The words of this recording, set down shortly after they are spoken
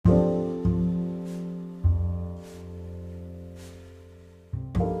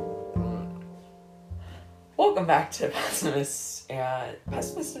Welcome back to Pessimist and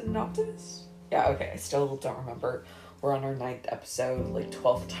Optimist? Yeah, okay, I still don't remember. We're on our 9th episode,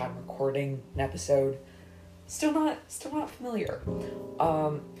 12th time recording an episode. Still not familiar.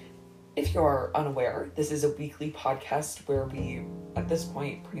 If you're unaware, this is a weekly podcast where we, at this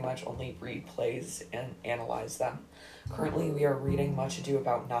point, pretty much only read plays and analyze them. Currently, we are reading Much Ado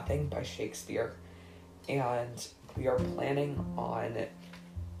About Nothing by Shakespeare, and we are planning on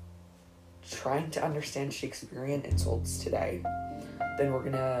trying to understand Shakespearean insults today. Then we're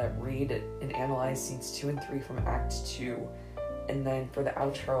gonna read and analyze scenes 2 and 3 from Act 2. And then for the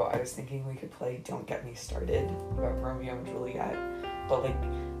outro, I was thinking we could play Don't Get Me Started about Romeo and Juliet. But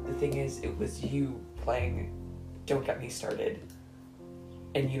the thing is, it was you playing Don't Get Me Started.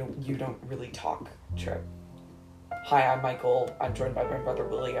 And you don't really talk, Trip. Hi, I'm Michael. I'm joined by my brother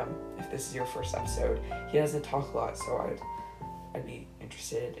William. If this is your first episode, he doesn't talk a lot, so I'd be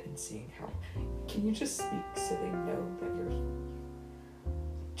interested in seeing how. Can you just speak so they know that you're...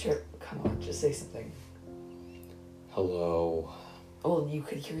 Trip, come on, just say something. Hello. Well, you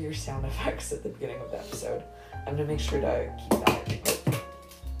could hear your sound effects at the beginning of the episode. I'm gonna make sure to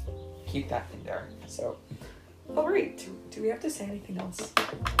keep that in there. So, alright, do we have to say anything else?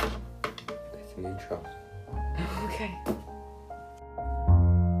 That's an intro. Okay.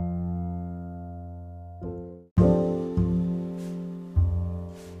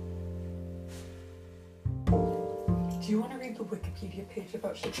 Do you want to read the Wikipedia page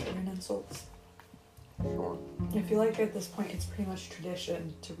about Shakespearean insults? Sure. I feel like at this point it's pretty much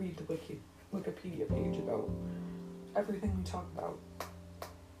tradition to read the Wikipedia page about everything we talk about.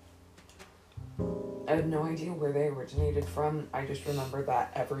 I have no idea where they originated from. I just remember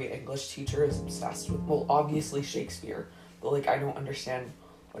that every English teacher is obsessed with, well, obviously Shakespeare, but I don't understand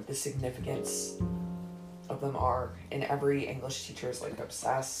what the significance of them are. And every English teacher is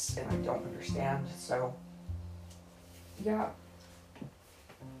obsessed, and I don't understand, so yeah.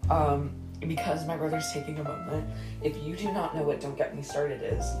 Because my brother's taking a moment, if you do not know what Don't Get Me Started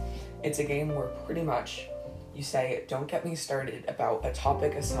is, it's a game where pretty much you say, don't get me started about a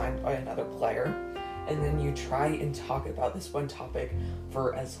topic assigned by another player, and then you try and talk about this one topic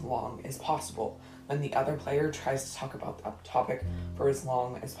for as long as possible. Then the other player tries to talk about that topic for as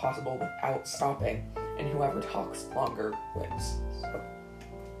long as possible without stopping, and whoever talks longer wins. So,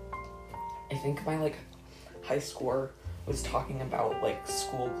 I think my high score was talking about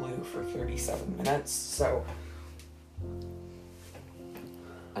school glue for 37 minutes, so...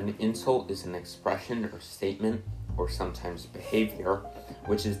 An insult is an expression or statement, or sometimes behavior,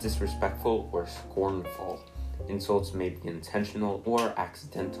 which is disrespectful or scornful. Insults may be intentional or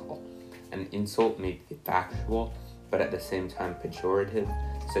accidental. An insult may be factual, but at the same time pejorative,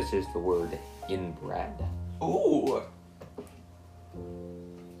 such as the word inbred. Ooh!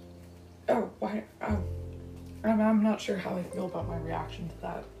 Oh, why? I'm not sure how I feel about my reaction to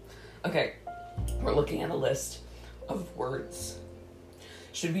that. Okay, we're looking at a list of words.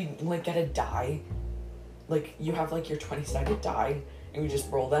 Should we, get a die? You have, your 20-sided die, and we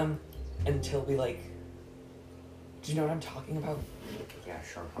just roll them until we, do you know what I'm talking about? Yeah,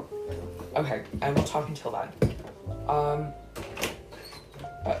 sure. Okay, I will talk until then.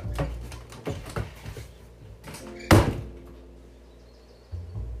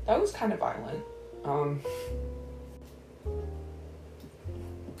 That was kind of violent.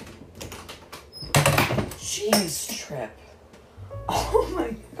 Jeez, Trip. Oh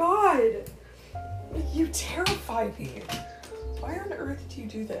my god! You terrify me. Why on earth do you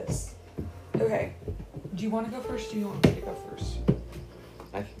do this? Okay, do you want to go first or do you want me to go first?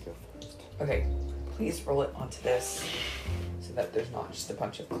 I can go first. Okay, please roll it onto this so that there's not just a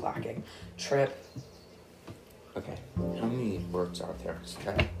bunch of clacking. Trip. Okay, how many words are there?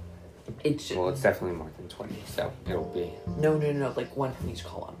 It's definitely more than 20, so it'll be... No, one from each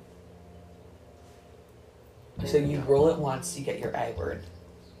column. So you roll it once, you get your A word.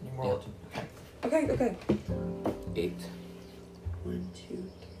 You roll it. Okay. 8. 1, 2,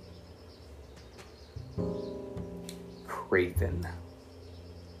 3. Craven.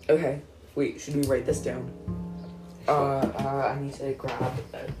 Okay. Wait, should we write this down? I need to grab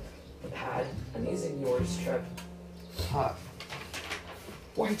a pad. I'm using yours, Trip.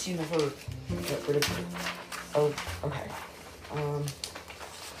 Why do you never get rid of it? Oh, okay.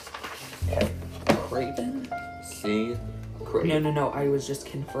 Craven? C. Craven. No, I was just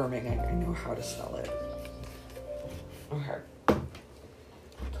confirming I know how to spell it. Okay.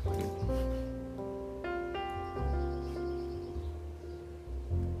 20.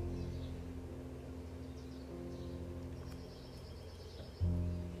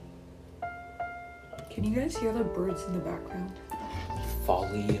 Can you guys hear the birds in the background?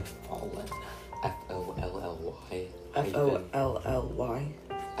 Folly fallen. F-O-L-L-Y. F-O-L-L-Y.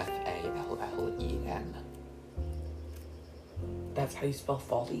 F-A-L-L-E-N. That's how you spell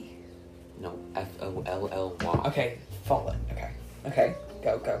faulty? No, F-O-L-L-Y. Okay, fallen. Okay,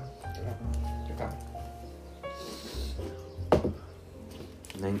 go.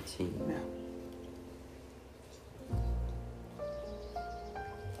 19.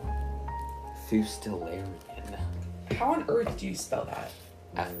 Fustelarian. How on earth do you spell that?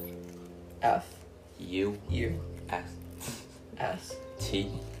 F. F. U. U. S. S. T.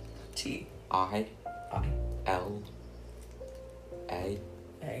 T. I. I. L. A.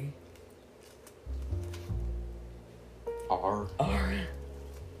 A. R. R.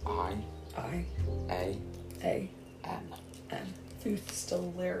 I. I. A. A. N. N.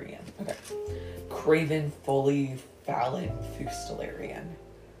 Fustelarian. Okay. Craven fully Fallon Fustelarian.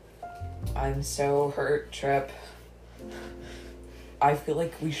 I'm so hurt, Trip. I feel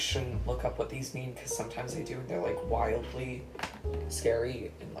like we shouldn't look up what these mean because sometimes they do and they're like wildly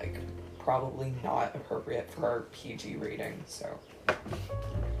scary and like probably not appropriate for our PG rating. So,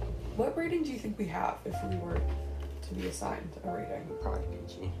 what rating do you think we have if we were to be assigned a rating? Probably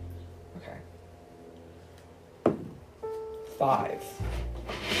PG. Okay. 5.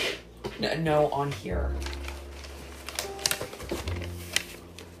 No, on here.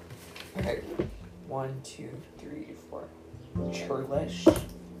 Okay. 1, 2, 3, 4. Churlish.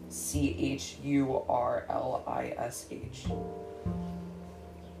 C-H-U-R-L-I-S-H.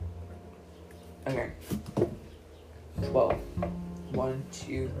 Okay. 12. 1,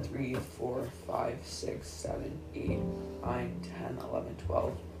 2, 3, 4, 5, 6, 7, 8, 9, 10, 11,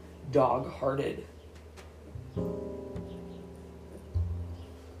 12. Dog-hearted.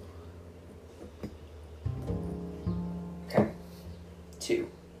 Okay. 2.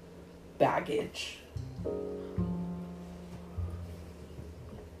 Baggage.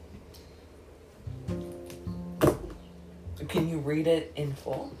 Can you read it in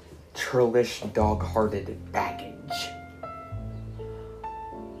full? Churlish, dog-hearted baggage.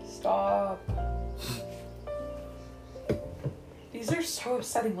 Stop. These are so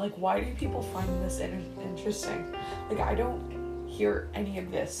upsetting. Like, why do people find this interesting? Like, I don't hear any of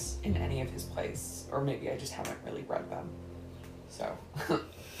this in any of his plays. Or maybe I just haven't really read them. So,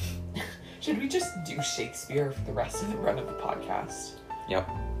 should we just do Shakespeare for the rest of the run of the podcast? Yep.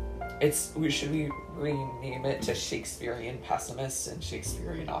 Should we rename it to Shakespearean pessimists and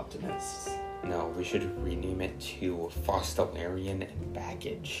Shakespearean optimists? No, we should rename it to Fostelarian and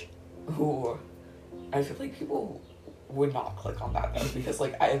baggage. Ooh, I feel like people would not click on that though, because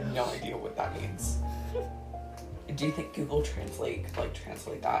like I have no idea what that means. Do you think Google Translate could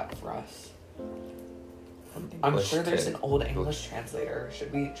translate that for us? I'm sure there's an old English translator.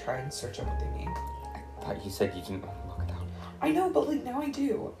 Should we try and search up what they mean? I thought you said you didn't look it up. I know, but like now I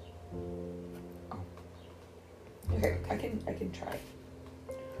do. Oh. Okay, I can try.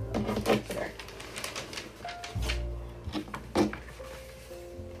 Okay.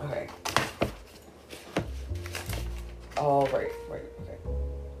 Okay. Oh, right, okay.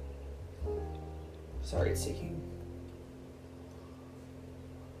 Sorry, it's taking...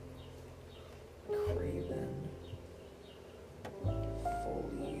 Craven.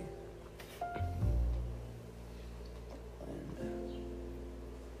 Fully. And...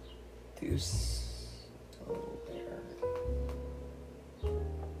 Deuce.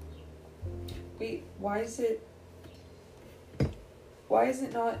 Wait, why is it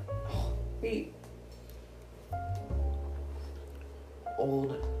not, wait.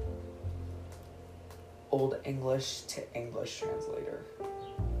 Old English to English translator.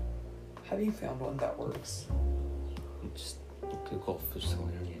 Have you found one that works? Just Google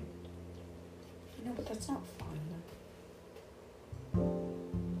Fustelarian. No, but that's not fun.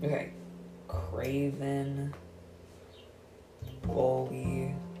 Okay. Craven.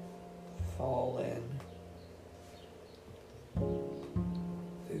 Bully. Fallen.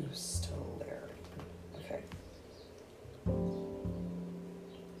 Fustelarian. Okay.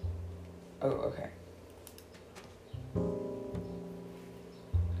 Oh, okay.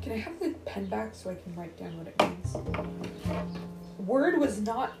 Can I have the pen back so I can write down what it means? Word was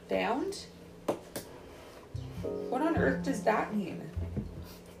not found? What on earth does that mean?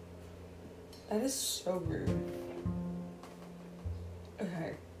 That is so rude.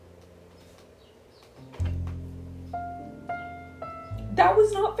 Okay. That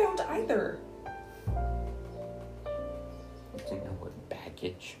was not found either. I don't know what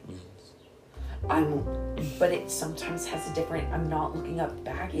baggage means. But it sometimes has a different... I'm not looking up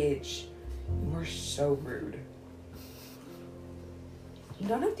baggage. You are so rude.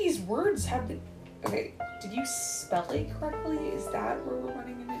 None of these words have the... Okay, did you spell it correctly? Is that where we're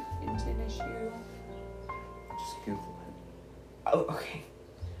running into an issue? Just Google it. Oh, okay.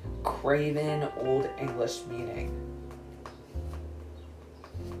 Craven, Old English meaning.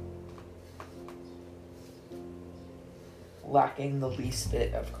 Lacking the least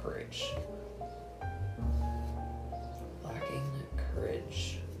bit of courage. Lacking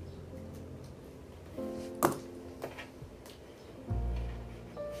courage.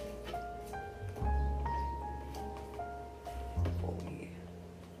 Fully.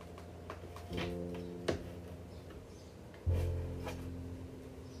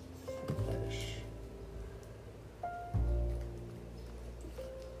 Foolish.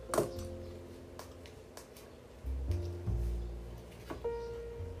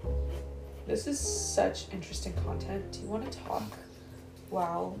 This is such interesting content. Do you want to talk?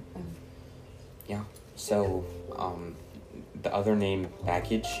 Wow. Yeah. So, the other name,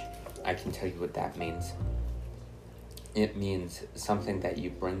 baggage, I can tell you what that means. It means something that you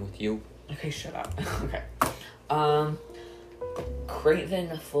bring with you. Okay, shut up. Okay.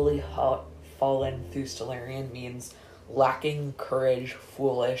 Craven, fully fallen Fustelarian means lacking courage,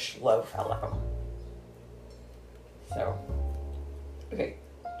 foolish, low fellow. So, okay,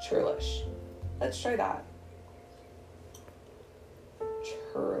 churlish. Let's try that.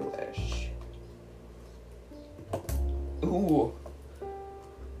 Churlish. Ooh.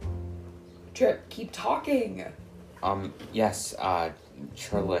 Trip, keep talking. Yes,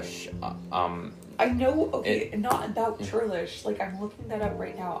 churlish, I know, okay, not about churlish. Like, I'm looking that up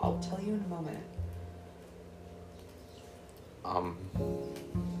right now. I'll tell you in a moment.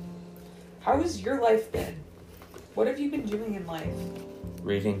 How has your life been? What have you been doing in life?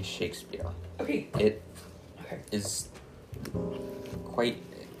 reading Shakespeare. Okay. It is quite...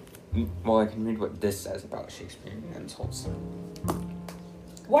 Well, I can read what this says about Shakespearean insults.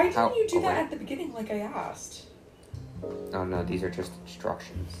 Why didn't you do that at the beginning like I asked? Oh no, these are just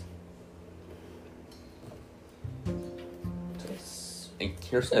instructions.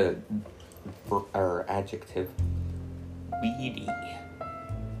 Here's a adjective. Beady.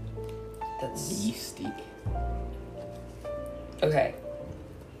 That's beastie. Okay.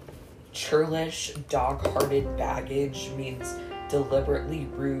 Churlish, dog-hearted baggage means deliberately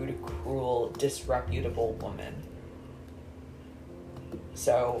rude, cruel, disreputable woman.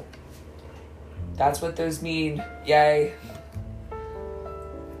 So, that's what those mean. Yay.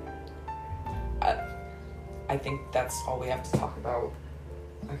 I think that's all we have to talk about.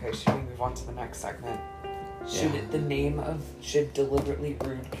 Okay, should we move on to the next segment? Should deliberately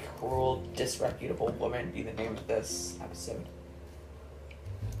rude, cruel, disreputable woman be the name of this episode?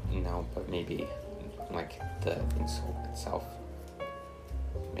 No, but maybe, like, the insult itself.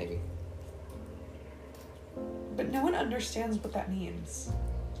 Maybe. But no one understands what that means.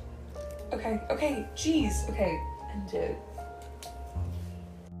 Okay, jeez, okay, end it.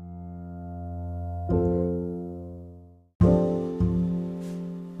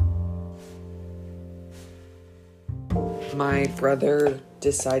 My brother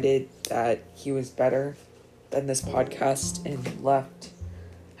decided that he was better than this podcast and left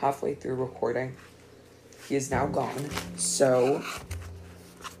halfway through recording. He is now gone, so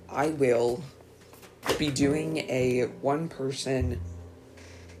I will be doing a one-person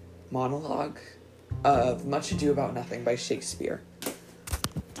monologue of Much Ado About Nothing by Shakespeare.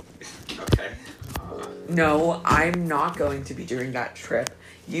 Okay. No, I'm not going to be doing that, Trip.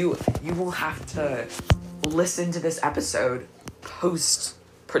 You will have to listen to this episode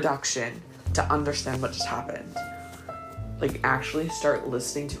post-production to understand what just happened. Like, actually start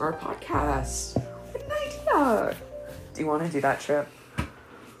listening to our podcast. What an idea! Do you want to do that, Trip?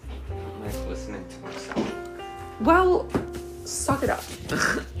 I'm like listening to myself. Well, suck it up.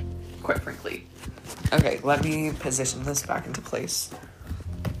 Quite frankly. Okay, let me position this back into place.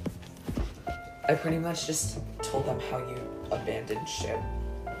 I pretty much just told them how you abandoned ship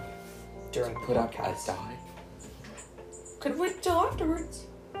during Put up a podcast. die. Could wait till afterwards.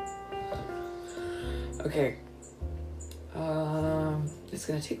 Okay. It's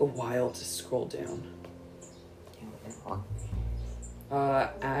gonna take a while to scroll down.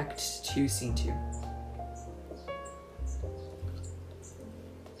 Act 2, Scene 2.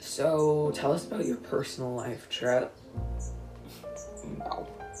 So, tell us about your personal life, Trip. No.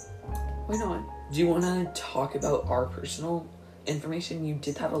 Why not? Do you want to talk about our personal information? You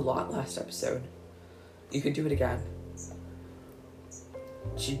did that a lot last episode. You could do it again.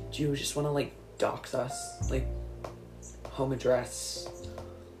 Do you just want to, like, dox us? Like, home address,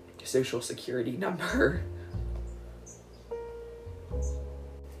 social security number?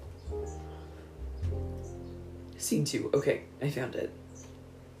 Scene 2. Okay, I found it.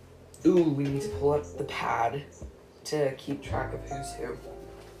 Ooh, we need to pull up the pad to keep track of who's who.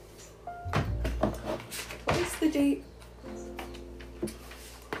 What is the date?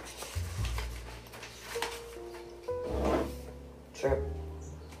 Trip.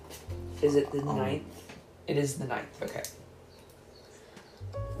 Is it the 9th? It is the 9th, okay.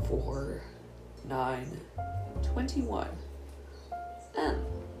 4, 9, 21. M.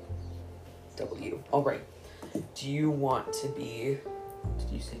 W. Alright. Do you want to be... Did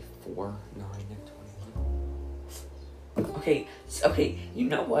you say 4, 9, and 21? Okay, you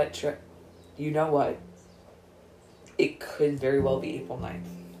know what, Trip? You know what? It could very well be April 9th.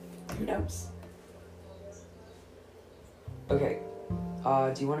 Who knows? Okay.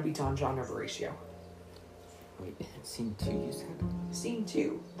 Do you want to be Don John or Horatio? Wait, scene 2 you said? Scene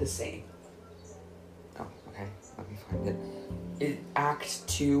 2, the same. Oh, okay. Let me find it. Act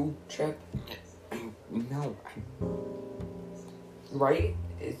 2, Trip? No, Right?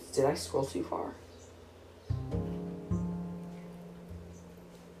 Did I scroll too far?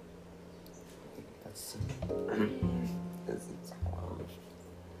 Let's see. This is hard.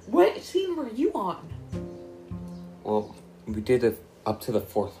 What scene were you on? Well, we did it up to the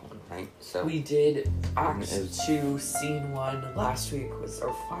 4th one, right? So We did Act 2, Scene 1. Last week was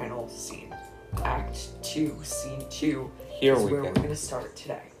our final scene. Act 2, Scene 2 here is we where go. we're going to start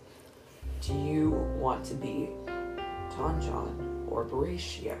today. Do you want to be Don John or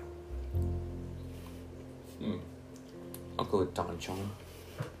Horatio? I'll go with Don John.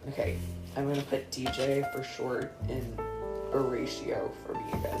 Okay, I'm going to put DJ for short and Horatio for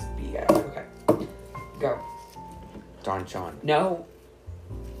me as BO. Okay, go. Don John. No.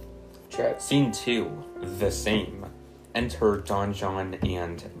 Trip. Scene 2, the same. Enter Don John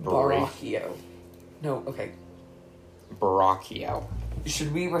and Baracchio. No, okay. Baracchio.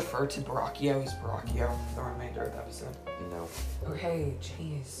 Should we refer to Baracchio as Baracchio for the remainder of the episode? No. Okay,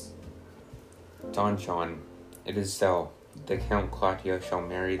 jeez. Don John. It is so. The Count Claudio shall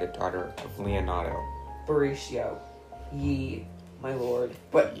marry the daughter of Leonardo. Horatio. Ye, my lord.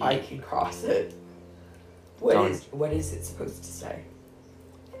 But Ye. I can cross it. What is it supposed to say?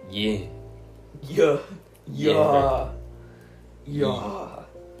 Yeah. Yeah. Yeah. Yeah.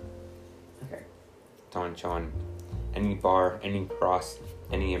 Okay. Don John. Any bar, any cross,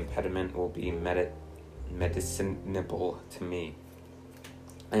 any impediment will be medicinable to me.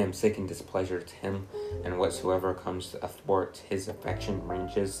 I am sick in displeasure to him, and whatsoever comes athwart his affection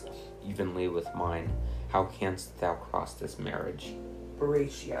ranges evenly with mine. How canst thou cross this marriage?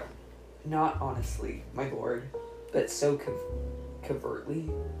 Horatio. Not honestly, my lord, but so covertly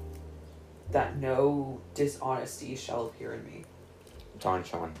that no dishonesty shall appear in me. Don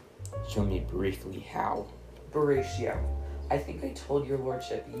John. Show me briefly how. Horatio. I think I told your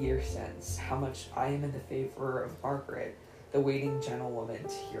lordship years since how much I am in the favor of Margaret, the waiting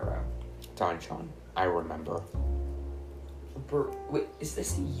gentlewoman's hero. Don John. I remember. Wait, is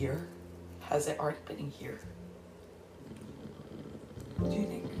this a year? Has it already been a year? Do you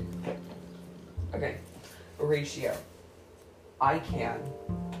think? Okay. Horatio. I can,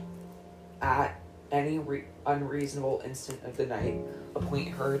 at any unreasonable instant of the night, appoint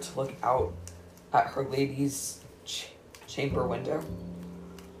her to look out at her lady's chamber window.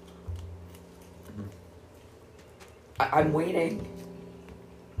 I'm waiting.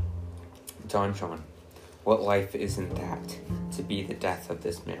 Don John. What life isn't that to be the death of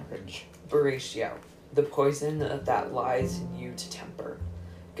this marriage? Horatio. The poison that lies in you to temper.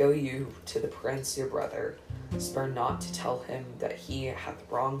 Go you to the prince your brother. Spurn not to tell him that he hath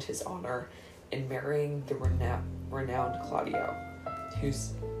wronged his honor in marrying the renowned Claudio,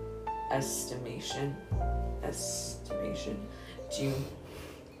 whose estimation do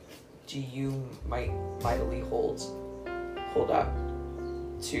you mightily hold up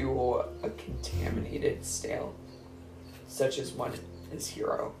to a contaminated stale, such as one is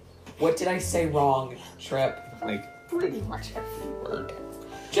hero. What did I say wrong, Trip? Like, pretty much every word.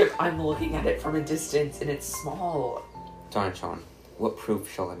 Trip, I'm looking at it from a distance and it's small. Don John, what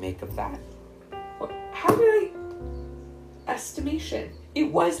proof shall I make of that? What? How did I... Estimation. It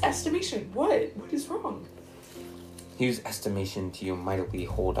was estimation. What? What is wrong? Whose estimation do you mightily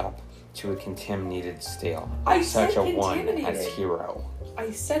hold up to a contaminated stale, I such said a one contaminated. as hero?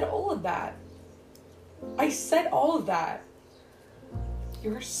 I said all of that.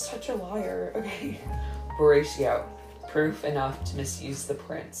 You're such a liar. Okay. Horatio. Proof enough to misuse the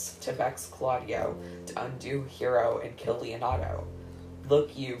prince, to vex Claudio, to undo Hero and kill Leonardo.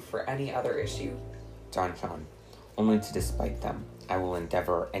 Look you for any other issue? Don John, only to despite them, I will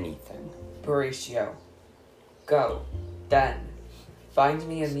endeavor anything. Horatio. Go, then. Find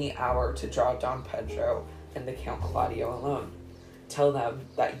me a meet hour to draw Don Pedro and the Count Claudio alone. Tell them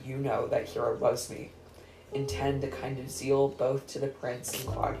that you know that Hero loves me. Intend a kind of zeal both to the prince and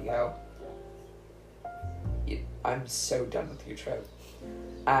Claudio. I'm so done with you, Trip.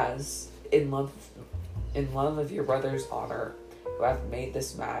 As in love of your brother's honor, who hath made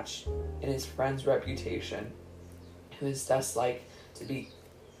this match, in his friend's reputation, who is thus like to be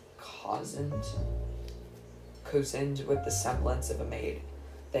cozened with the semblance of a maid,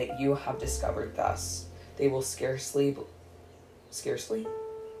 that you have discovered thus, they will scarcely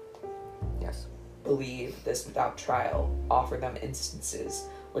Yes. believe this without trial. Offer them instances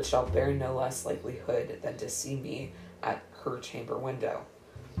which shall bear no less likelihood than to see me at her chamber window.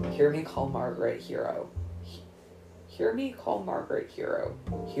 Hear me call Margaret Hero. Hear me call Margaret Hero.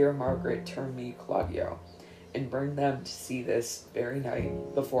 Hear Margaret turn me Claudio, and bring them to see this very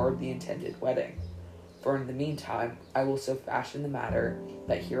night before the intended wedding. For in the meantime, I will so fashion the matter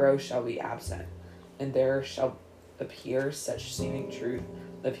that Hero shall be absent, and there shall appear such seeming truth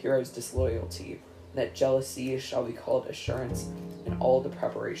of Hero's disloyalty, that jealousy shall be called assurance, and all the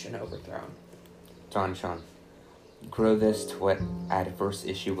preparation overthrown. Don John, grow this to what adverse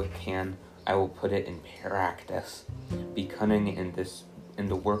issue it can, I will put it in practice. Be cunning in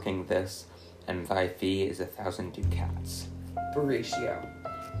the working this, and thy fee is 1,000 ducats. Horatio,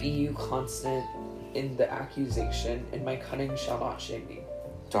 be you constant in the accusation, and my cunning shall not shame me.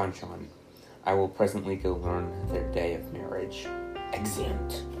 Don John, I will presently go learn their day of marriage.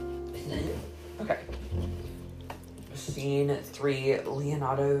 Exeunt. Okay. Scene 3,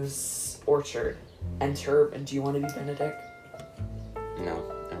 Leonato's orchard. Enter, and do you want to be Benedict? No,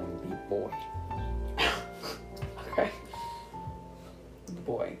 I want to be boy. Okay. The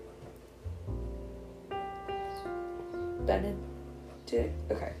boy. Benedict?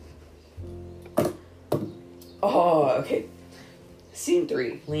 Okay. Oh, okay. Scene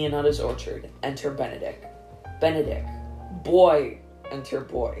 3, Leonato's orchard. Enter Benedict. Benedict. Boy. Enter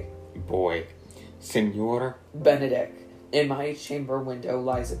boy. Boy. Signor? Benedict. In my chamber window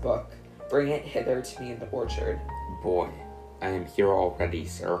lies a book. Bring it hither to me in the orchard. Boy. I am here already,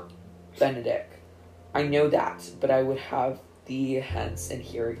 sir. Benedict. I know that, but I would have thee hence and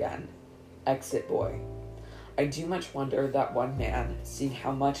here again. Exit boy. I do much wonder that one man, seeing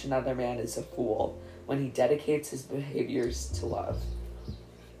how much another man is a fool, when he dedicates his behaviors to love,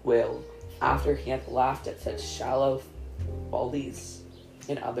 will, after he hath laughed at such shallow follies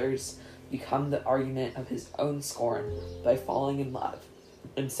in others, become the argument of his own scorn by falling in love.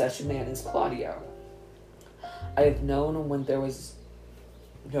 And such a man is Claudio. I have known when there was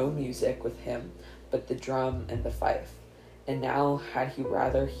no music with him but the drum and the fife, and now had he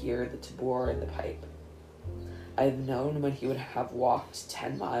rather hear the tabor and the pipe. I have known when he would have walked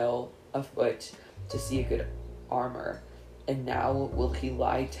 10 mile afoot to see a good armor, and now will he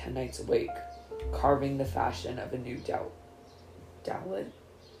lie 10 nights awake, carving the fashion of a new doublet.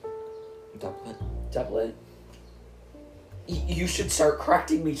 You should start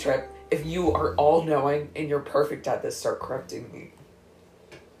correcting me, Trip. If you are all-knowing and you're perfect at this, start correcting me.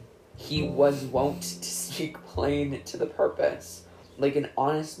 He was wont to speak plain to the purpose, like an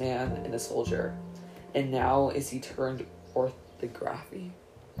honest man and a soldier. And now is he turned orthography.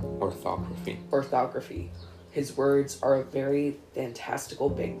 His words are a very fantastical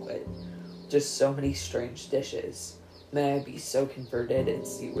banquet. Just so many strange dishes. May I be so converted and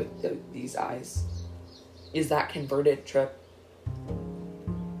see with these eyes. Is that converted, Trip?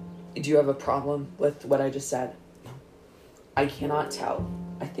 Do you have a problem with what I just said? No. I cannot tell.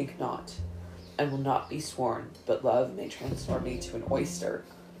 I think not. I will not be sworn, but love may transform me to an oyster.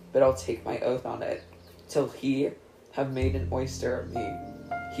 But I'll take my oath on it. Till he have made an oyster of me,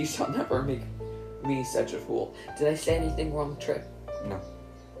 he shall never make me such a fool. Did I say anything wrong, Trip? No.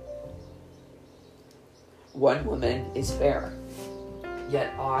 One woman is fair,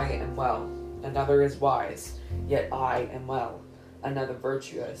 yet I am well. Another is wise, yet I am well. Another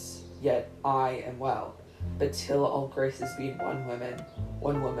virtuous, yet I am well. But till all graces be in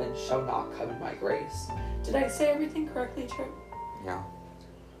one woman shall not come in my grace. Did I say everything correctly, Trip? Yeah.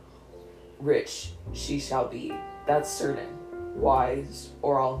 Rich she shall be, that's certain. Wise,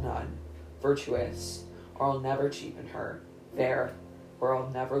 or I'll none. Virtuous, or I'll never cheapen her. Fair, or I'll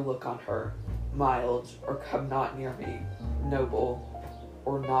never look on her. Mild, or come not near me. Noble,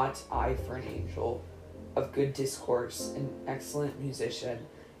 or not I for an angel. Of good discourse, an excellent musician,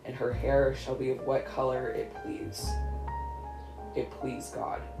 and her hair shall be of what color it please. It please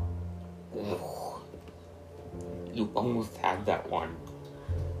God. You almost had that one.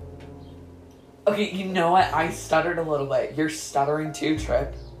 Okay, you know what? I stuttered a little bit. You're stuttering too,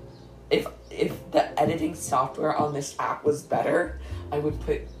 Trip. If the editing software on this app was better, I would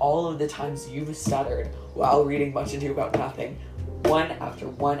put all of the times you've stuttered while reading Much Ado About Nothing one after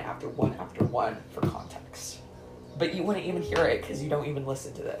one after one after one for context. But you wouldn't even hear it because you don't even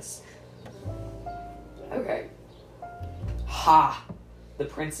listen to this. Okay. Ha! The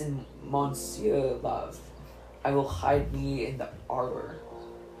prince and Monsieur Love. I will hide me in the arbor.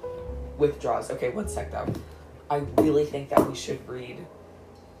 Withdraws. Okay, one sec though. I really think that we should read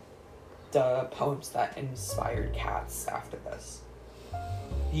the poems that inspired Cats after this.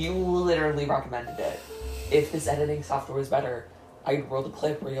 You literally recommended it. If this editing software was better, I'd roll the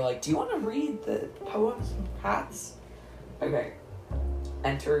clip where you're like, do you want to read the poems from Cats? Okay.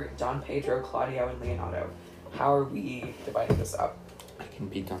 Enter Don Pedro, Claudio, and Leonardo. How are we dividing this up? I can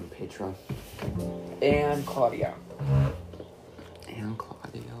be Don Pedro. And Claudio. And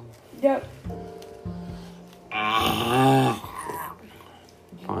Claudio. Yep.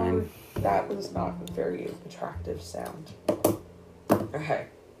 Fine. That was not a very attractive sound. Okay.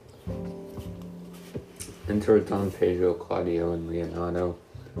 Enter Don Pedro, Claudio, and Leonardo.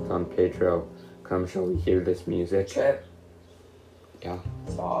 Don Pedro, come, shall we hear this music? Chip. Yeah.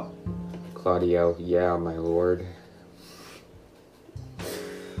 Stop. Claudio, yeah, my lord.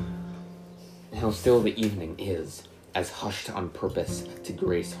 How still the evening is, as hushed on purpose to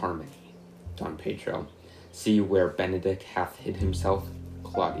grace harmony. Don Pedro, see where Benedict hath hid himself?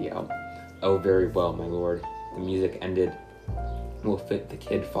 Claudio, oh, very well, my lord. The music ended. Will fit the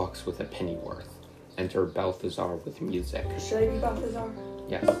kid fox with a pennyworth. Enter Balthazar with music. Should I be Balthazar?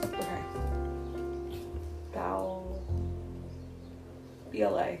 Yes. Okay.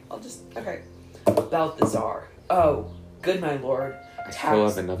 BLA. I'll just... Okay. Balthazar. Oh, good my lord. I still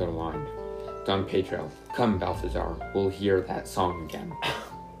have another line. Don Pedro, come, Balthazar. We'll hear that song again.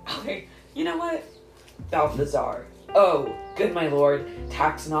 Okay, you know what? Balthazar. Oh, good my lord.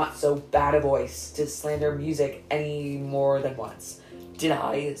 Tax not so bad a voice to slander music any more than once. Did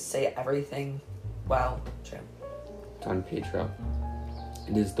I say everything well, Jim? Don Pedro,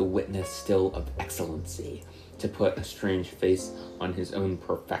 it is the witness still of excellency to put a strange face on his own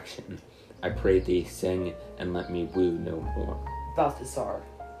perfection. I pray thee sing and let me woo no more. Balthazar,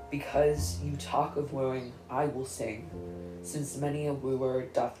 because you talk of wooing, I will sing, since many a wooer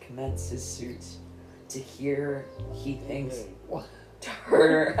doth commence his suit. To hear he thinks to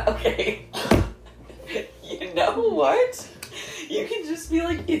her. Okay. You know what? You can just be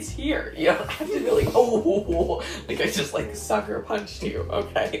like, it's here. You don't have to be like, oh, like I just like sucker punched you,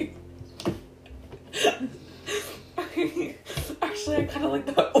 okay? Actually, I kind of like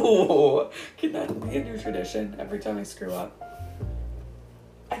that. Oh, can that be a new tradition every time I screw up?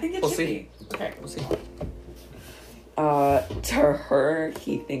 I think it should be. Okay, We'll see. To her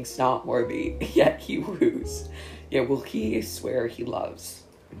he thinks not worthy, yet he woos. Yet will he swear he loves.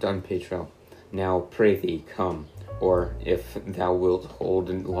 Don Pedro, now pray thee come, or if thou wilt hold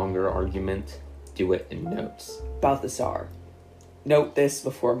a longer argument, do it in notes. Balthazar, note this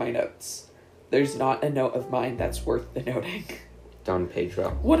before my notes. There's not a note of mine that's worth the noting. Don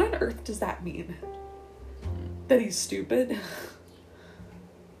Pedro. What on earth does that mean? That he's stupid?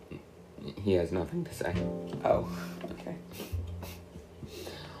 He has nothing to say. Oh, okay.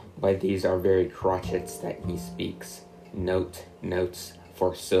 Why, these are very crotchets that he speaks. Notes,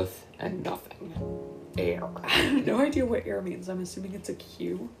 forsooth, and nothing. Air. I have no idea what air means. I'm assuming it's a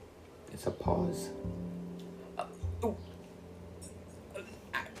cue. It's a pause.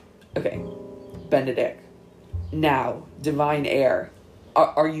 Okay. Benedict. Now, divine air.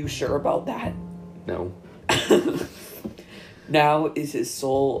 Are you sure about that? No. Now is his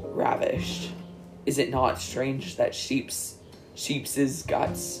soul ravished. Is it not strange that sheep's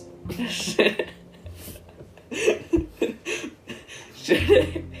guts should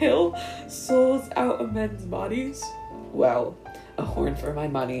hill souls out of men's bodies? Well, a horn for my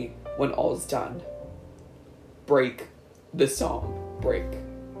money when all's done. Break the song. Break.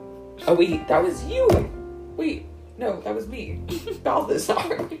 Oh wait, that was you. Wait, no, that was me.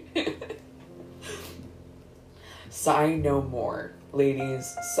 Balthazar. Sigh no more,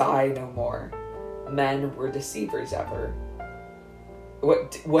 ladies, sigh no more. Men were deceivers ever.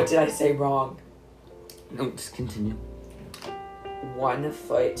 What did I say wrong? No, just continue. 1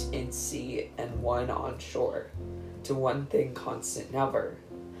 foot in sea and 1 on shore. To one thing constant never.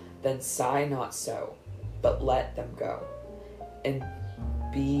 Then sigh not so, but let them go. And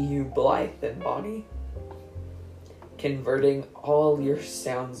be you blithe and bonny, converting all your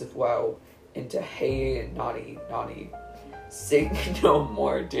sounds of woe into hey naughty naughty. Sing no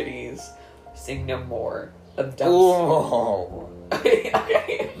more ditties, sing no more of dumb. Oh.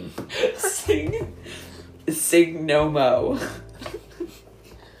 Okay. Sing no mo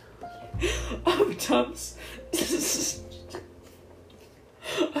of dumps.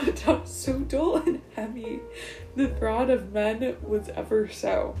 Of dumps so dull and heavy, The thought of men was ever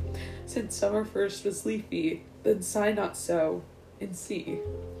so, since summer first was leafy, then sigh not so, and see.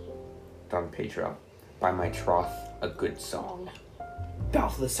 Don Pedro, by my troth, a good song.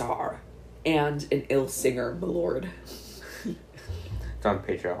 Balthazar, and an ill singer, my lord. Don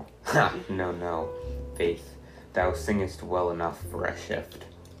Pedro, ha, no, faith, thou singest well enough for a shift.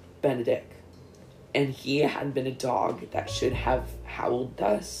 Benedict, and he had been a dog that should have howled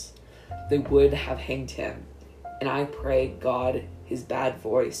thus, they would have hanged him, and I pray God his bad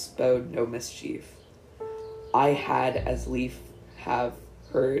voice bode no mischief. I had as lief have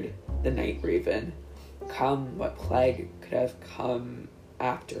heard the night raven, come what plague could have come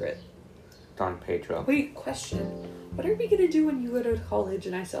after it. Don Pedro. Wait, question. What are we gonna do when you go to college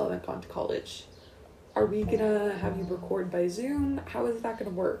and I still haven't gone to college? Are we gonna have you record by Zoom? How is that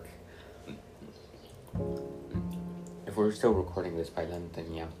gonna work? If we're still recording this by then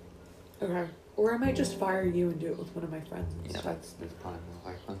yeah. Okay. Or I might just fire you and do it with one of my friends. Yeah, that's probably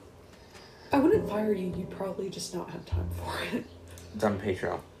more likely. I wouldn't fire you, you'd probably just not have time for it. Don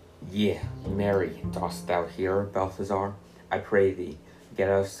Pedro. Yeah, Mary, dost thou hear, Balthazar? I pray thee, get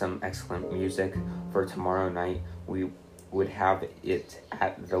us some excellent music, for tomorrow night we would have it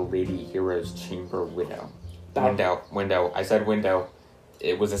at the Lady Hero's chamber window. Window. I said window.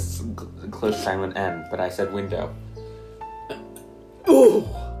 It was a close silent N, but I said window. Ooh!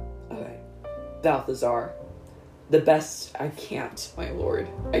 Okay. Balthazar. The best I can't, my lord.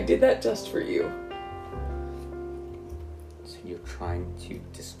 I did that just for you. So you're trying to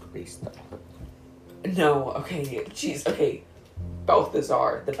disgrace the art? No, okay, jeez, okay.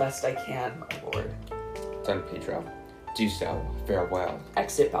 Balthazar, the best I can, my lord. Don Pedro, do so. Farewell.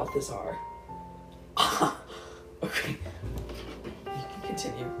 Exit, Balthazar. Okay. You can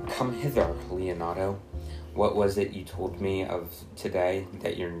continue. Come hither, Leonardo. What was it you told me of today,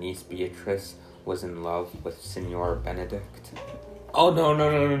 that your niece Beatrice was in love with Signor Benedict? Oh,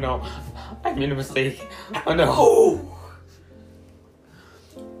 no. I made a mistake. Oh, no. Oh!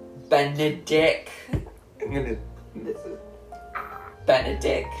 Benedict. I'm gonna...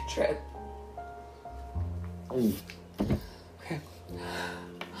 Benedict trip. Okay.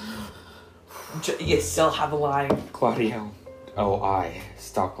 You still have a line. Claudio. Oh, aye.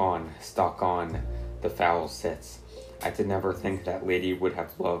 Stalk on. The fowl sits. I did never think that lady would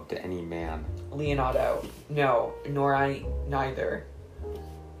have loved any man. Leonardo. No, nor I neither.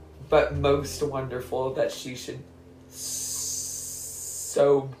 But most wonderful that she should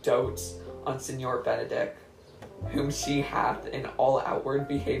so dote on Signor Benedict, whom she hath in all outward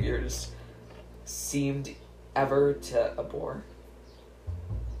behaviors seemed ever to abhor.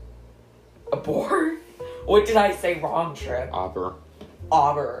 Abhor? What did I say wrong, Trip? Aber.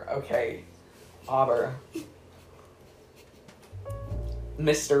 Okay. Aber.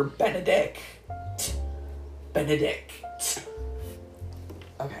 Mr. Benedict.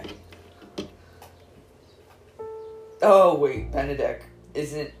 Okay. Oh, wait, Benedict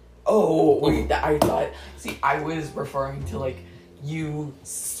isn't... Oh, wait, I thought... See, I was referring to, like, you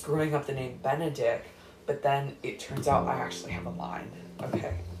screwing up the name Benedict, but then it turns out I actually have a line.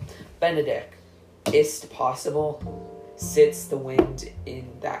 Okay. Benedict, is't possible, sits the wind in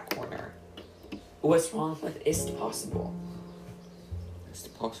that corner. What's wrong with is't possible? It's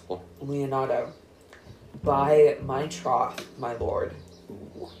possible. Leonardo, by my troth, my lord.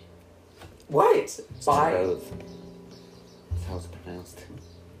 What? By... Troth. That's how it's pronounced.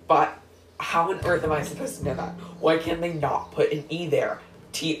 But how on earth am I supposed to know that? Why can't they not put an E there?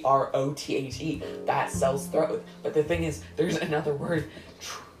 Trothe. That spells throat. But the thing is, there's another word.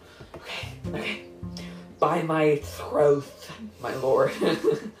 Okay. By my troth, my lord.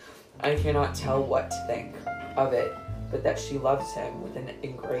 I cannot tell what to think of it, but that she loves him with an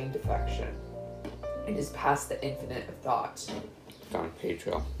ingrained affection. It is past the infinite of thought. Don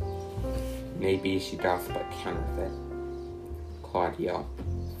Pedro. Maybe she doth but counterfeit. Claudio.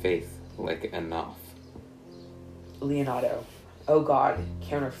 Faith like enough. Leonardo. Oh God,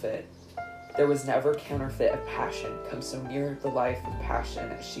 counterfeit. There was never counterfeit of passion come so near the life of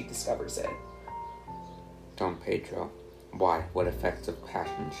passion as she discovers it. Don Pedro. Why, what effects of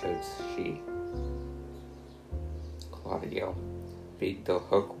passion shows she? Claudio. Bait the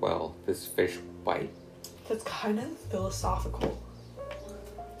hook well, this fish bite. That's kind of philosophical.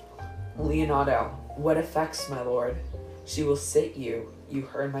 Leonardo. What effects, my lord? She will sit you. You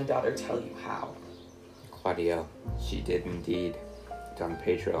heard my daughter tell you how. Claudio. She did indeed. Don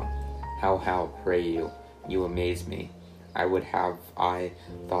Pedro. How, pray you? You amaze me. I would have I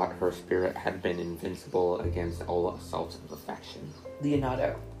thought her spirit had been invincible against all assaults of affection.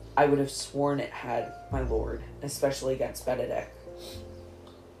 Leonardo. I would have sworn it had, my lord, especially against Benedict.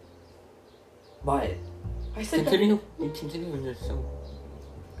 But I said Continue. You continue in your song.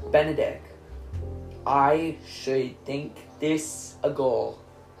 Benedict. I should think this a goal,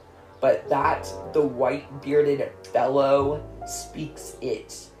 but that the white-bearded fellow speaks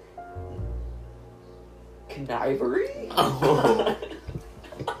it. Knivery? Oh.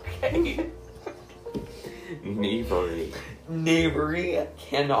 Okay. Knavery. Knavery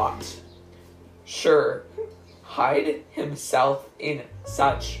cannot. Sure, hide himself in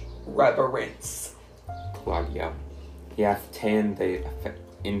such reverence. Claudia. He hath ta'en the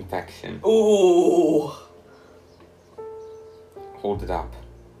infection. Ooh. Hold it up.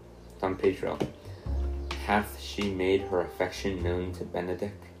 Don Pedro. Hath she made her affection known to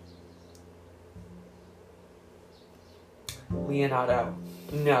Benedict? Leonardo.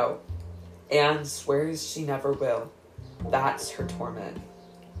 No. Anne swears she never will. That's her torment.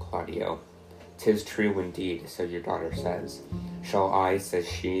 Claudio. 'Tis true indeed, so your daughter says. Shall I, says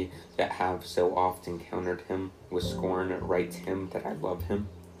she, that have so oft encountered him, with scorn write to him that I love him?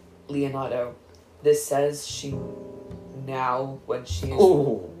 Leonardo. This says she now when she is...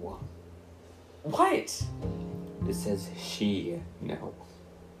 Oh! What? This says she, no.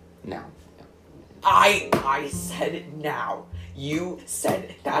 Now. I said now. You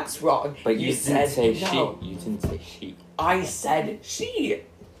said that's wrong. But you said didn't say no. she. You didn't say she. I said she.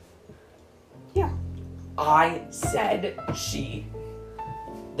 Yeah. I said she.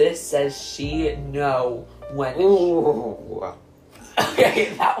 This says she no when... Ooh.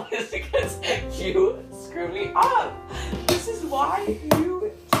 Okay, that was because you screwed me up. This is why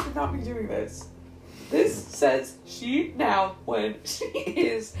you should not be doing this. This says she now when she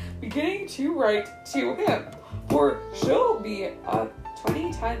is beginning to write to him. For she'll be up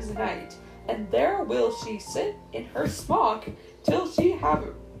 20 times a night, and there will she sit in her smock till she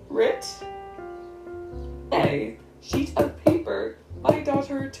have writ a sheet of paper. My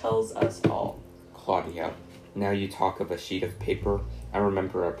daughter tells us all. Claudia, now you talk of a sheet of paper. I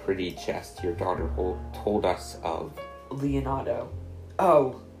remember a pretty chest your daughter told us of. Leonardo.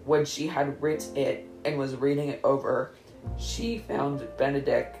 Oh, when she had writ it and was reading it over, she found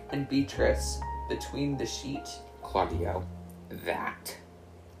Benedict and Beatrice between the sheet. Claudio, that.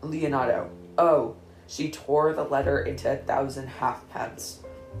 Leonardo. Oh, she tore the letter into 1,000 halfpence,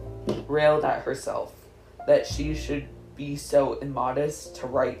 railed at herself, that she should be so immodest to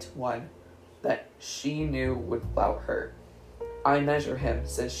write one that she knew would flout her. I measure him,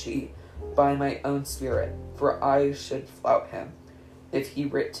 says she, by my own spirit, for I should flout him, if he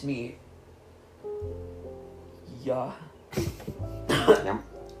writ to me. Yeah.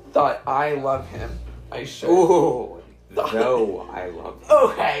 Thought I love him. I should. Ooh, though I love him.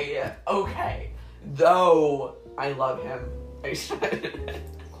 Okay. Though I love him, I should.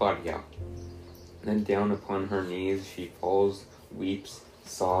 Claudia. Then down upon her knees she falls, weeps,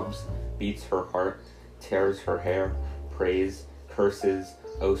 sobs, beats her heart, tears her hair, prays, curses,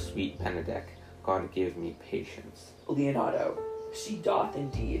 O sweet Benedict, God give me patience. Leonardo. She doth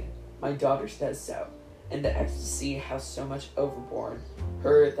indeed. My daughter says so. And the ecstasy has so much overborne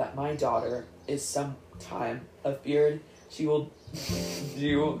her that my daughter is some time afeard she will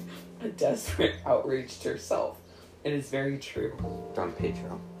do a desperate outrage to herself. It is very true. Don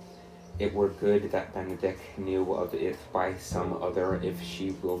Pedro. It were good that Benedict knew of it by some other if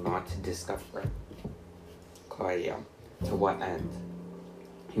she will not discover it. Claudia. To what end?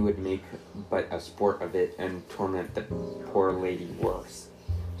 He would make but a sport of it and torment the poor lady worse.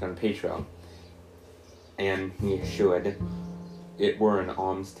 Don Pedro. And he should. It were an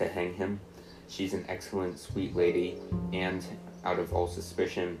alms to hang him. She's an excellent sweet lady, and, out of all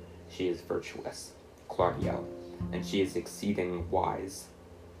suspicion, she is virtuous. Claudio. And she is exceeding wise.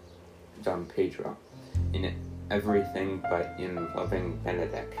 Don Pedro. In everything but in loving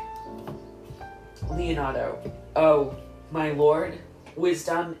Benedict. Leonardo. Oh, my lord,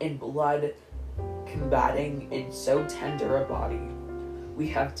 wisdom in blood combating in so tender a body. We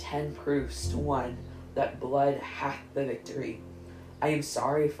have 10 proofs to 1 that blood hath the victory. I am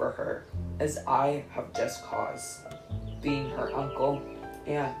sorry for her, as I have just cause, being her uncle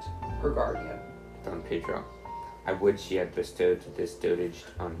and her guardian. Don Pedro. I would she had bestowed this dotage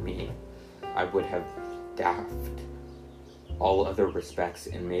on me. I would have daffed all other respects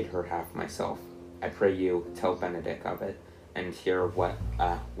and made her half myself. I pray you tell Benedict of it, and hear what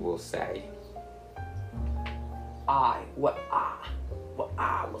will say. What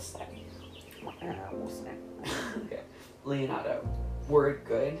I will say. Okay. Leonardo. Were it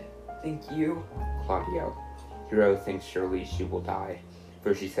good? Think you? Claudio. Hero thinks surely she will die,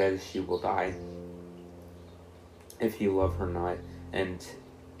 for she says she will die if he love her not, and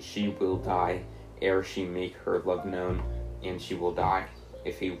she will die ere she make her love known, and she will die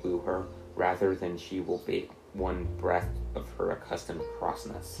if he woo her, rather than she will be one breath of her accustomed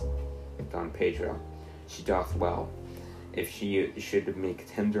crossness. Don Pedro, she doth well. If she should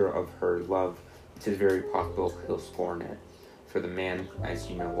make tender of her love, 'tis very possible he'll scorn it. For the man, as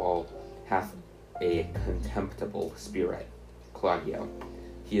you know all, hath a contemptible spirit. Claudio,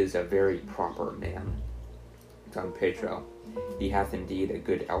 he is a very proper man. Don Pedro, he hath indeed a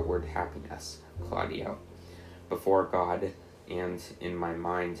good outward happiness. Claudio, before God, and in my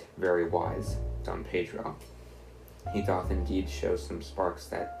mind very wise. Don Pedro, he doth indeed show some sparks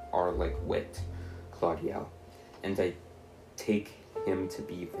that are like wit. Claudio, and I take him to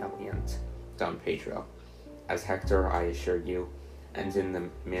be valiant. Don Pedro, as Hector I assure you, and in the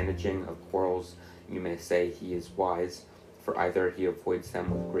managing of quarrels you may say he is wise, for either he avoids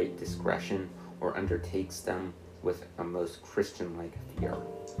them with great discretion, or undertakes them with a most Christian-like fear.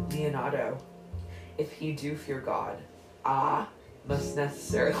 Leonardo, if he do fear God, must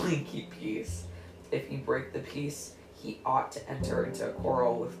necessarily keep peace. If he break the peace, he ought to enter into a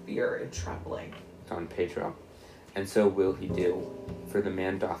quarrel with fear and trembling. Don Pedro, and so will he do, for the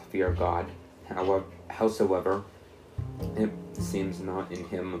man doth fear God. Howsoever, it seems not in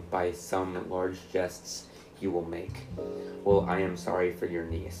him by some large jests he will make. Well, I am sorry for your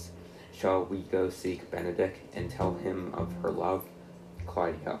niece. Shall we go seek Benedick and tell him of her love?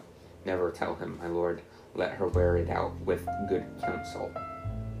 Claudio, never tell him, my lord. Let her wear it out with good counsel.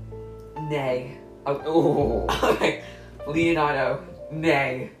 Nay. Oh. Okay. Leonardo,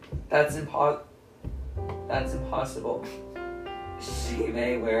 nay. That's impossible. She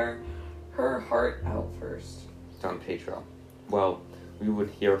may wear her heart out first. Don Pedro, well, we would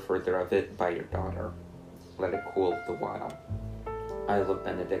hear further of it by your daughter. Let it cool the while. I love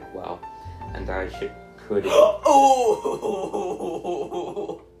Benedick well, and I could... Oh!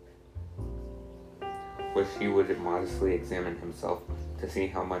 Wish he would modestly examine himself to see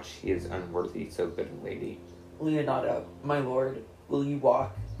how much he is unworthy so good a lady. Leonardo, my lord, will you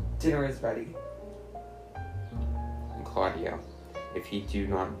walk? Dinner is ready. And Claudio, if he do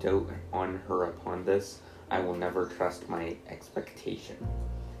not dote on her upon this, I will never trust my expectation.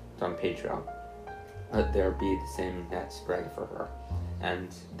 Don Pedro, let there be the same net spread for her,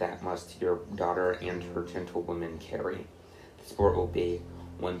 and that must your daughter and her gentlewomen carry. The sport will be,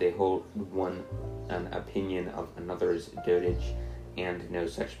 when they hold one an opinion of another's dotage, and no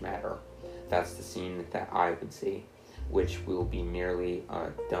such matter. That's the scene that I would see, which will be merely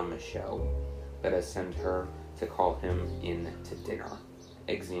a dumb show. Let us send her to call him in to dinner.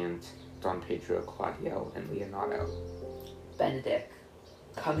 Exeunt Don Pedro, Claudio, and Leonardo. Benedick,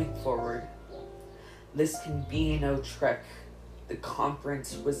 coming forward. This can be no trick. The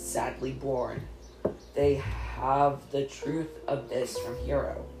conference was sadly born. They have the truth of this from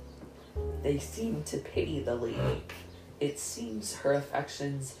Hero. They seem to pity the lady. It seems her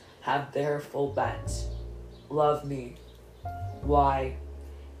affections have their full bent. Love me. Why,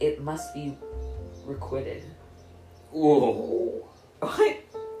 it must be requited. Whoa. What?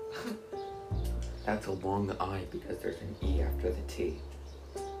 That's a long I because there's an E after the T.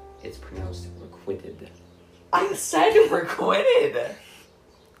 It's pronounced requited. I said requited.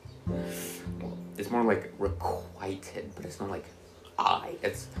 Well, it's more like requited, but it's not like I.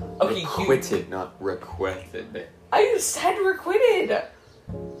 It's Okay, requited, not requited. I said requited.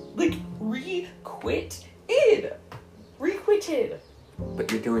 Like requited. Requited.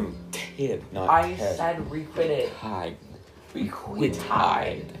 But you're doing tid, not I ted. said requited. Tide.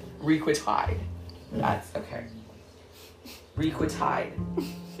 Requited. Requited. That's okay. Requited.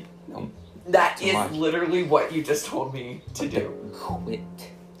 No. That Too is much. literally what you just told me to do. Quit.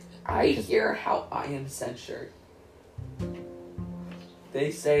 I hear how I am censured.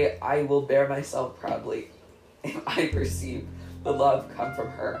 They say I will bear myself proudly if I perceive the love come from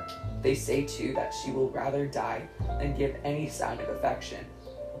her. They say too that she will rather die than give any sign of affection.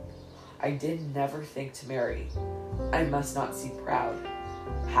 I did never think to marry. I must not seem proud.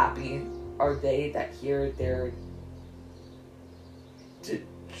 Happy are they that hear their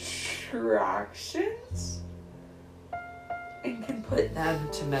detractions and can put them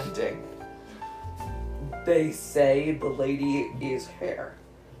to mending. They say the lady is fair.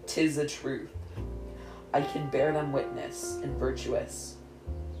 'Tis the truth. I can bear them witness and virtuous.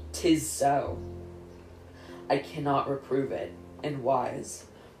 'Tis so. I cannot reprove it, and wise,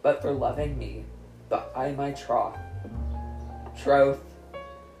 but for loving me, but I my troth. Troth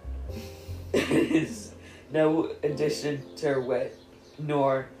is no addition to her wit,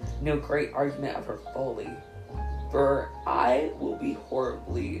 nor no great argument of her folly, for I will be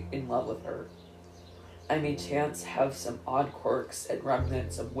horribly in love with her. I may chance have some odd quirks and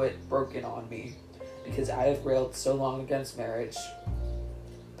remnants of wit broken on me, because I have railed so long against marriage.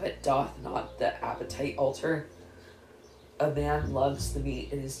 But doth not the appetite alter? A man loves the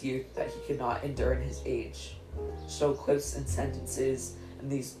meat in his youth that he could not endure in his age. So quotes and sentences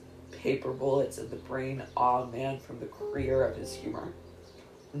and these paper bullets of the brain awe a man from the career of his humor.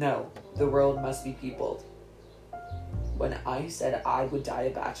 No, the world must be peopled. When I said I would die a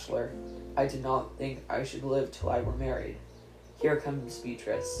bachelor, I did not think I should live till I were married. Here comes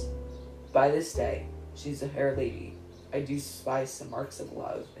Beatrice. By this day, she's a fair lady. I do spy some marks of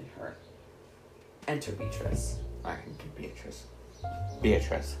love in her. Enter Beatrice. I am Beatrice.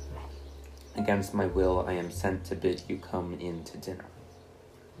 Beatrice, against my will, I am sent to bid you come in to dinner.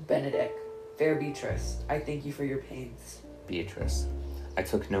 Benedict. Fair Beatrice, I thank you for your pains. Beatrice, I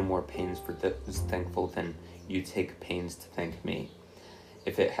took no more pains for those thankful than you take pains to thank me.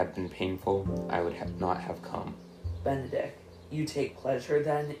 If it had been painful, I would not have come. Benedict. You take pleasure,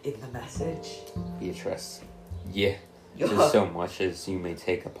 then, in the message? Beatrice. Yeah, 'tis so much as you may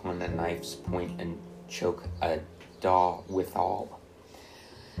take upon a knife's point and choke a daw withal.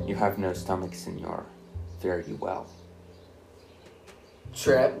 You have no stomach, senor. Fare you well.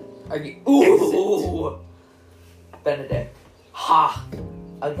 Trip. Are you... Ooh! Benedict. Ha!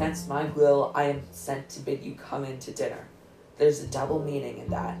 Against my will, I am sent to bid you come in to dinner. There's a double meaning in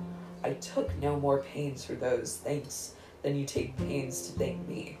that. I took no more pains for those thanks than you take pains to thank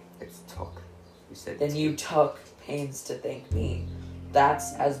me. It's took. You said Then you took pains to thank me.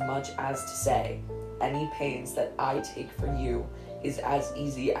 That's as much as to say, any pains that I take for you is as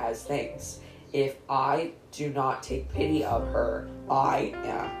easy as thanks. If I do not take pity of her, I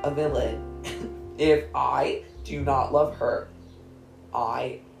am a villain. If I do not love her,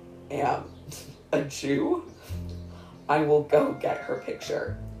 I am a Jew. I will go get her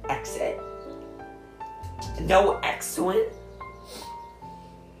picture. Exit. No excellent.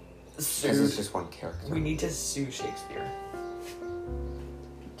 This is just one character. We need to sue Shakespeare.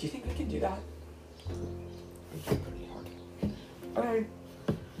 Do you think we can do that? We try pretty hard. Okay.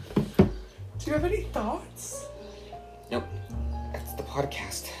 Do you have any thoughts? Nope. That's the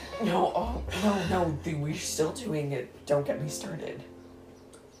podcast. No, we're still doing it. Don't get me started.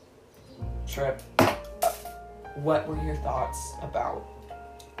 Trip. What were your thoughts about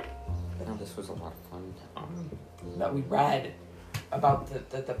No, this was a lot of fun. that we read? About the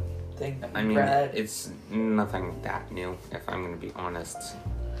thing that we I mean, read? it's nothing that new, if I'm going to be honest.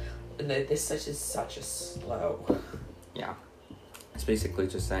 This is such a slow. Yeah. It's basically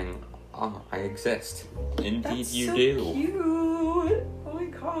just saying, oh, I exist. Indeed That's you so do. Cute. Oh my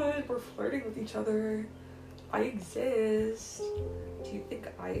god, we're flirting with each other. I exist. Do you think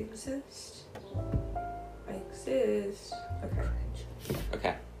I exist? I exist. Okay.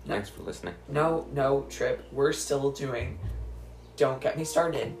 Okay, thanks for listening. No, Trip. We're still doing Don't Get Me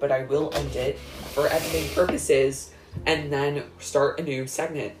Started, but I will end it for editing purposes and then start a new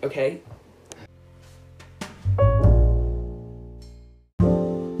segment, okay?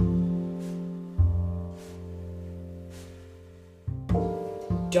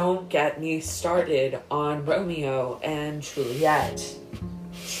 Don't get me started on Romeo and Juliet.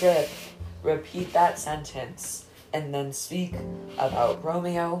 Trip, repeat that sentence and then speak about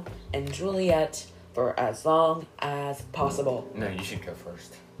Romeo and Juliet for as long as possible. No, you should go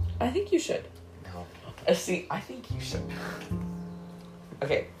first. I think you should. No. See, I think you should.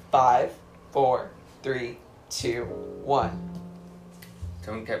 Okay, 5, 4, 3, 2, 1.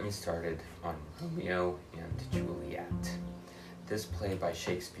 Don't get me started on Romeo and Juliet. This play by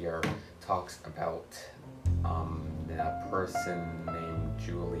Shakespeare talks about a person named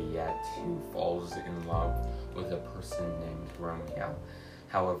Juliet who falls in love with a person named Romeo.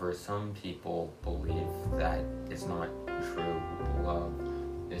 However, some people believe that it's not true love.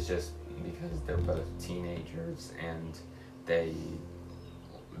 It's just because they're both teenagers and they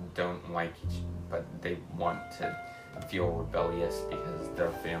don't like each other, but they want to feel rebellious because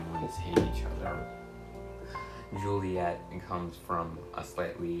their families hate each other. Juliet comes from a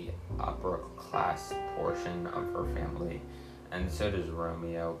slightly upper class portion of her family, and so does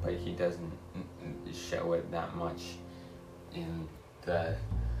Romeo, but he doesn't show it that much in the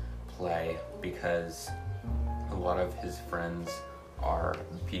play because a lot of his friends are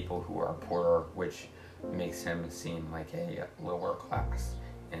people who are poorer, which makes him seem like a lower class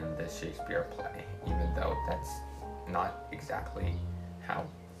in the Shakespeare play, even though that's not exactly how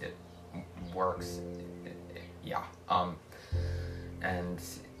it works. Yeah. And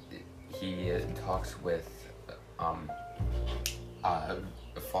he talks with a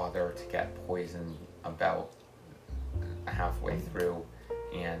father to get poisoned about halfway through,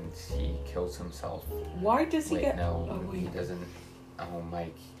 and he kills himself. Why does he get... No, Oh, wait. he doesn't. Oh,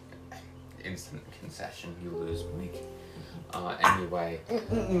 Mike. Instant concession. You lose, Mike. Anyway, he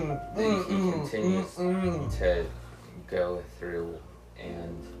continues to go through,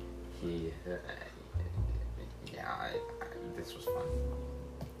 and he, this was fun.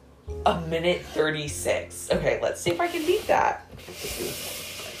 1:36. Okay, let's see if I can beat that.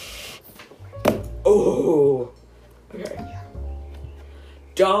 Oh, okay.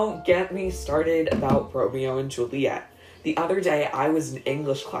 Don't get me started about Romeo and Juliet. The other day, I was in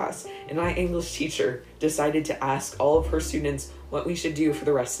English class, and my English teacher decided to ask all of her students what we should do for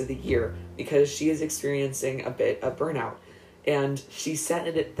the rest of the year because she is experiencing a bit of burnout. And she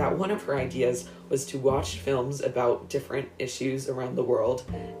said that one of her ideas was to watch films about different issues around the world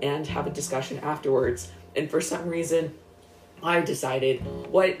and have a discussion afterwards. And for some reason, I decided,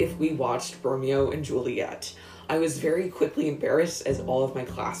 what if we watched Romeo and Juliet? I was very quickly embarrassed as all of my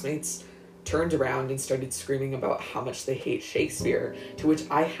classmates turned around and started screaming about how much they hate Shakespeare, to which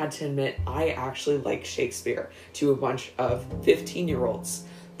I had to admit I actually like Shakespeare to a bunch of 15-year-olds.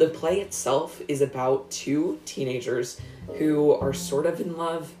 The play itself is about two teenagers who are sort of in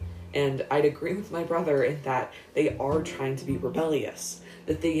love, and I'd agree with my brother in that they are trying to be rebellious.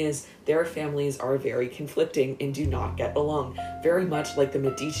 The thing is, their families are very conflicting and do not get along, very much like the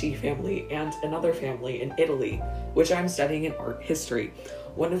Medici family and another family in Italy, which I'm studying in art history.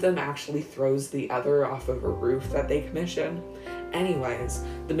 One of them actually throws the other off of a roof that they commission. Anyways,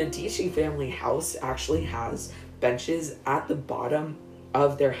 the Medici family house actually has benches at the bottom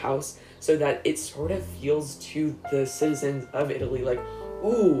of their house so that it sort of feels to the citizens of Italy like,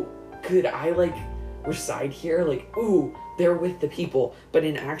 ooh, could I reside here? Like, ooh, they're with the people. But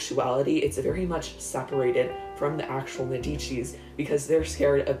in actuality, it's very much separated from the actual Medicis because they're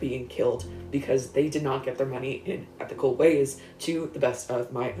scared of being killed because they did not get their money in ethical ways, to the best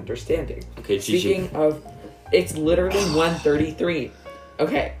of my understanding. Okay, Gigi. Speaking of, it's literally 1:33.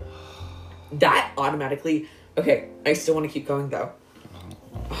 Okay. That automatically... Okay, I still want to keep going, though.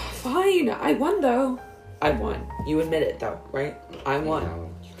 Fine, I won, though. I won. You admit it, though, right? I won.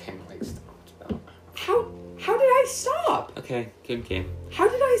 No, you can't, stop. How did I stop? Okay, good game. How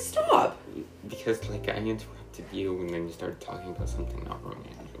did I stop? Because, I interrupted you, and then you started talking about something not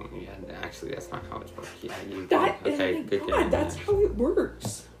romantic. Yeah, actually, that's not how it's works. Yeah, you... Okay, good game. That's how it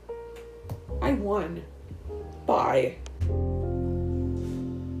works. I won. Bye.